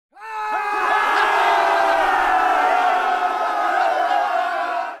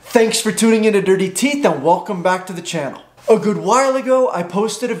Thanks for tuning into Dirty Teeth and welcome back to the channel. A good while ago, I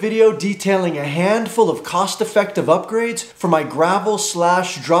posted a video detailing a handful of cost-effective upgrades for my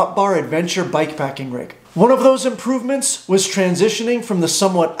gravel/drop bar adventure bikepacking rig. One of those improvements was transitioning from the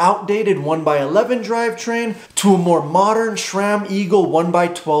somewhat outdated 1x11 drivetrain to a more modern SRAM Eagle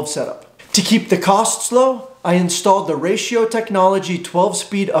 1x12 setup. To keep the costs low, I installed the Ratio Technology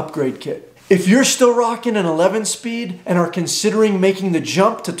 12-speed upgrade kit. If you're still rocking an 11-speed and are considering making the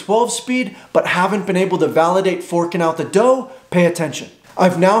jump to 12-speed but haven't been able to validate forking out the dough, pay attention.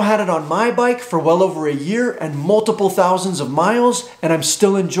 I've now had it on my bike for well over a year and multiple thousands of miles, and I'm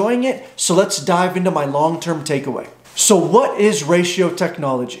still enjoying it, so let's dive into my long-term takeaway. So what is Ratio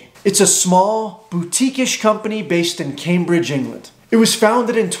Technology? It's a small, boutique-ish company based in Cambridge, England. It was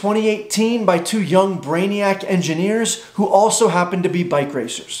founded in 2018 by two young brainiac engineers who also happen to be bike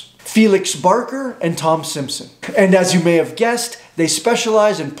racers, Felix Barker and Tom Simpson. And as you may have guessed, they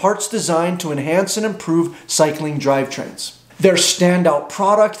specialize in parts designed to enhance and improve cycling drivetrains. Their standout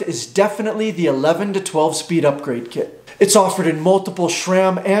product is definitely the 11 to 12 speed upgrade kit. It's offered in multiple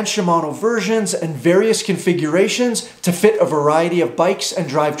SRAM and Shimano versions and various configurations to fit a variety of bikes and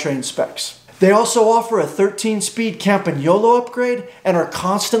drivetrain specs. They also offer a 13-speed Campagnolo upgrade and are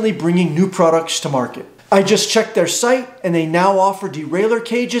constantly bringing new products to market. I just checked their site and they now offer derailleur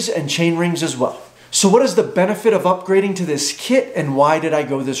cages and chain rings as well. So what is the benefit of upgrading to this kit and why did I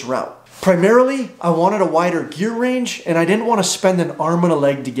go this route? Primarily, I wanted a wider gear range and I didn't want to spend an arm and a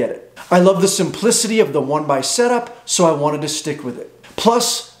leg to get it. I love the simplicity of the 1x setup, so I wanted to stick with it.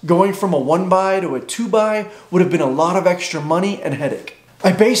 Plus, going from a 1x to a 2x would have been a lot of extra money and headache.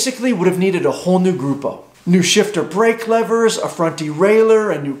 I basically would have needed a whole new gruppo. New shifter brake levers, a front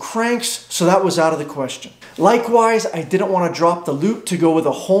derailleur, and new cranks, so that was out of the question. Likewise, I didn't want to drop the loop to go with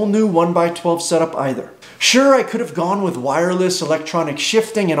a whole new 1x12 setup either. Sure, I could have gone with wireless electronic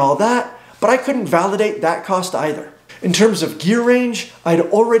shifting and all that, but I couldn't validate that cost either. In terms of gear range, I'd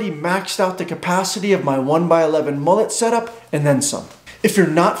already maxed out the capacity of my 1x11 mullet setup and then some. If you're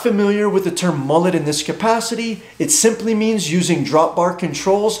not familiar with the term mullet in this capacity, it simply means using drop bar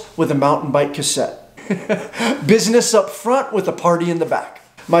controls with a mountain bike cassette. Business up front with a party in the back.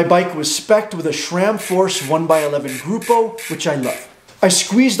 My bike was spec'd with a SRAM Force 1x11 Gruppo, which I love. I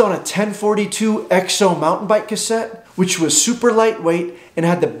squeezed on a 1042 XO mountain bike cassette, which was super lightweight and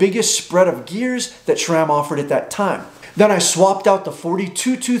had the biggest spread of gears that SRAM offered at that time. Then I swapped out the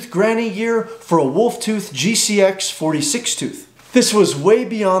 42-tooth granny gear for a Wolftooth GCX 46-tooth. This was way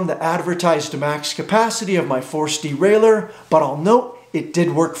beyond the advertised max capacity of my forced derailleur, but I'll note it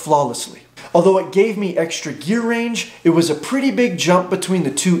did work flawlessly. Although it gave me extra gear range, it was a pretty big jump between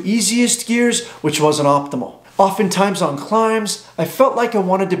the two easiest gears, which wasn't optimal. Oftentimes on climbs, I felt like I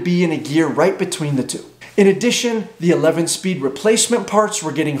wanted to be in a gear right between the two. In addition, the 11-speed replacement parts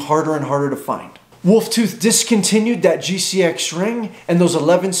were getting harder and harder to find. Wolftooth discontinued that GCX ring, and those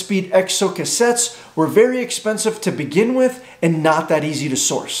 11-speed XO cassettes were very expensive to begin with and not that easy to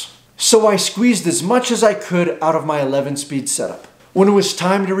source. So I squeezed as much as I could out of my 11-speed setup. When it was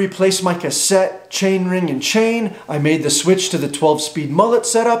time to replace my cassette, chain ring, and chain, I made the switch to the 12-speed mullet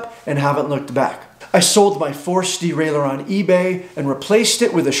setup and haven't looked back. I sold my forced derailleur on eBay and replaced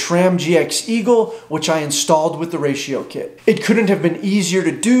it with a SRAM GX Eagle, which I installed with the Ratio kit. It couldn't have been easier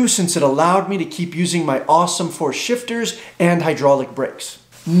to do since it allowed me to keep using my awesome force shifters and hydraulic brakes.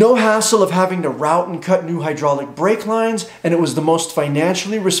 No hassle of having to route and cut new hydraulic brake lines, and it was the most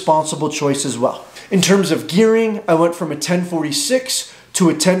financially responsible choice as well. In terms of gearing, I went from a 1046 to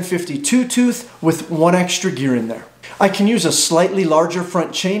a 1052 tooth with one extra gear in there. I can use a slightly larger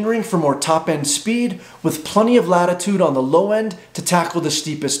front chainring for more top-end speed with plenty of latitude on the low end to tackle the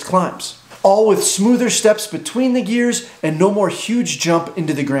steepest climbs. All with smoother steps between the gears and no more huge jump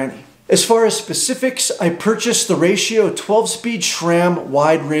into the granny. As far as specifics, I purchased the Ratio 12-speed SRAM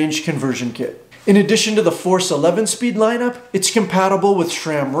wide range conversion kit. In addition to the Force 11-speed lineup, it's compatible with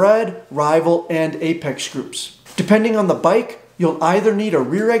SRAM Red, Rival, and Apex groups. Depending on the bike, you'll either need a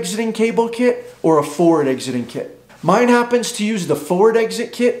rear exiting cable kit or a forward exiting kit. Mine happens to use the forward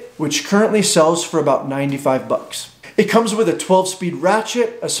exit kit, which currently sells for about 95 bucks. It comes with a 12-speed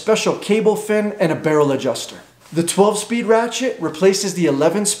ratchet, a special cable fin, and a barrel adjuster. The 12-speed ratchet replaces the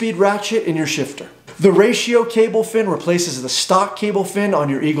 11-speed ratchet in your shifter. The Ratio cable fin replaces the stock cable fin on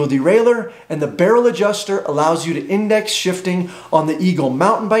your Eagle derailleur, and the barrel adjuster allows you to index shifting on the Eagle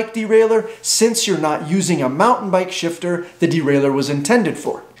mountain bike derailleur since you're not using a mountain bike shifter the derailleur was intended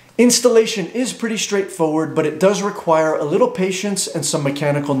for. Installation is pretty straightforward, but it does require a little patience and some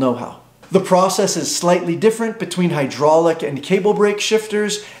mechanical know-how. The process is slightly different between hydraulic and cable brake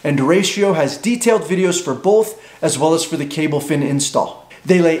shifters, and Ratio has detailed videos for both as well as for the cable fin install.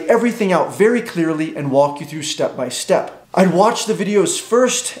 They lay everything out very clearly and walk you through step by step. I'd watch the videos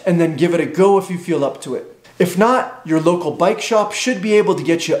first and then give it a go if you feel up to it. If not, your local bike shop should be able to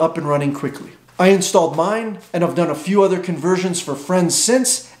get you up and running quickly. I installed mine and I've done a few other conversions for friends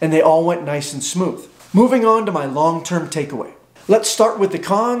since, and they all went nice and smooth. Moving on to my long-term takeaway. Let's start with the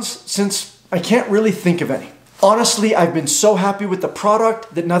cons, since I can't really think of any. Honestly, I've been so happy with the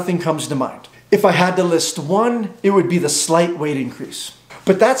product that nothing comes to mind. If I had to list one, it would be the slight weight increase.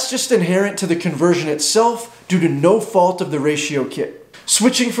 But that's just inherent to the conversion itself due to no fault of the ratio kit.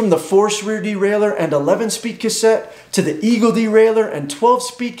 Switching from the force rear derailleur and 11-speed cassette to the Eagle derailleur and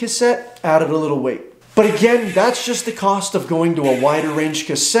 12-speed cassette added a little weight. But again, that's just the cost of going to a wider range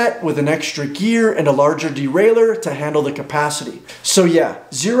cassette with an extra gear and a larger derailleur to handle the capacity. So yeah,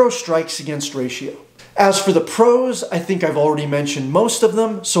 0 strikes against ratio. As for the pros, I think I've already mentioned most of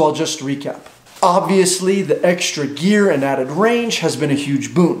them, so I'll just recap. Obviously, the extra gear and added range has been a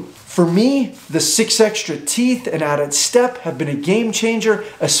huge boon. For me, the 6 extra teeth and added step have been a game changer,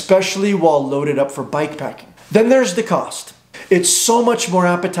 especially while loaded up for bikepacking. Then there's the cost. It's so much more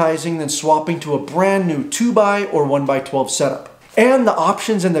appetizing than swapping to a brand new 2x or 1x12 setup. And the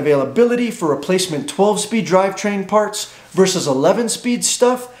options and availability for replacement 12-speed drivetrain parts versus 11-speed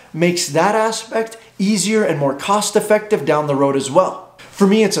stuff makes that aspect easier and more cost-effective down the road as well. For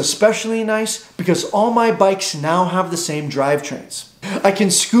me, it's especially nice because all my bikes now have the same drivetrains. I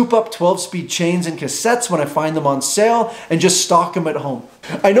can scoop up 12-speed chains and cassettes when I find them on sale and just stock them at home.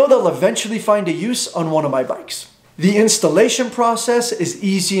 I know they'll eventually find a use on one of my bikes. The installation process is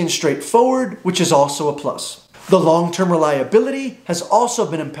easy and straightforward, which is also a plus. The long-term reliability has also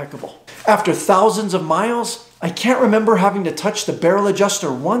been impeccable. After thousands of miles, I can't remember having to touch the barrel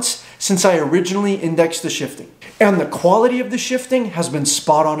adjuster once since I originally indexed the shifting. And the quality of the shifting has been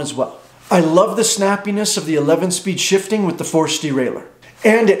spot on as well. I love the snappiness of the 11-speed shifting with the forced derailleur.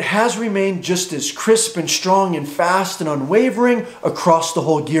 And it has remained just as crisp and strong and fast and unwavering across the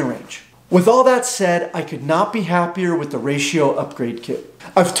whole gear range. With all that said, I could not be happier with the ratio upgrade kit.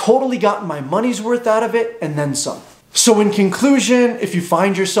 I've totally gotten my money's worth out of it and then some. So in conclusion, if you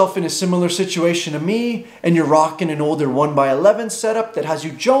find yourself in a similar situation to me and you're rocking an older 1x11 setup that has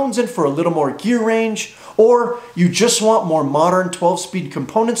you jonesing for a little more gear range, or you just want more modern 12-speed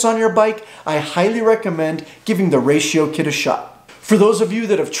components on your bike, I highly recommend giving the ratio kit a shot. For those of you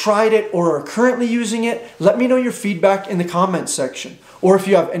that have tried it or are currently using it, let me know your feedback in the comments section. Or if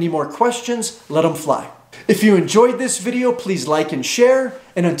you have any more questions, let them fly. If you enjoyed this video, please like and share.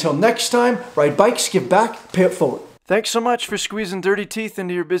 And until next time, ride bikes, give back, pay it forward. Thanks so much for squeezing dirty teeth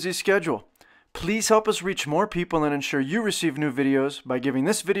into your busy schedule. Please help us reach more people and ensure you receive new videos by giving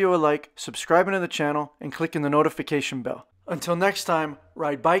this video a like, subscribing to the channel, and clicking the notification bell. Until next time,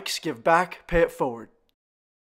 ride bikes, give back, pay it forward.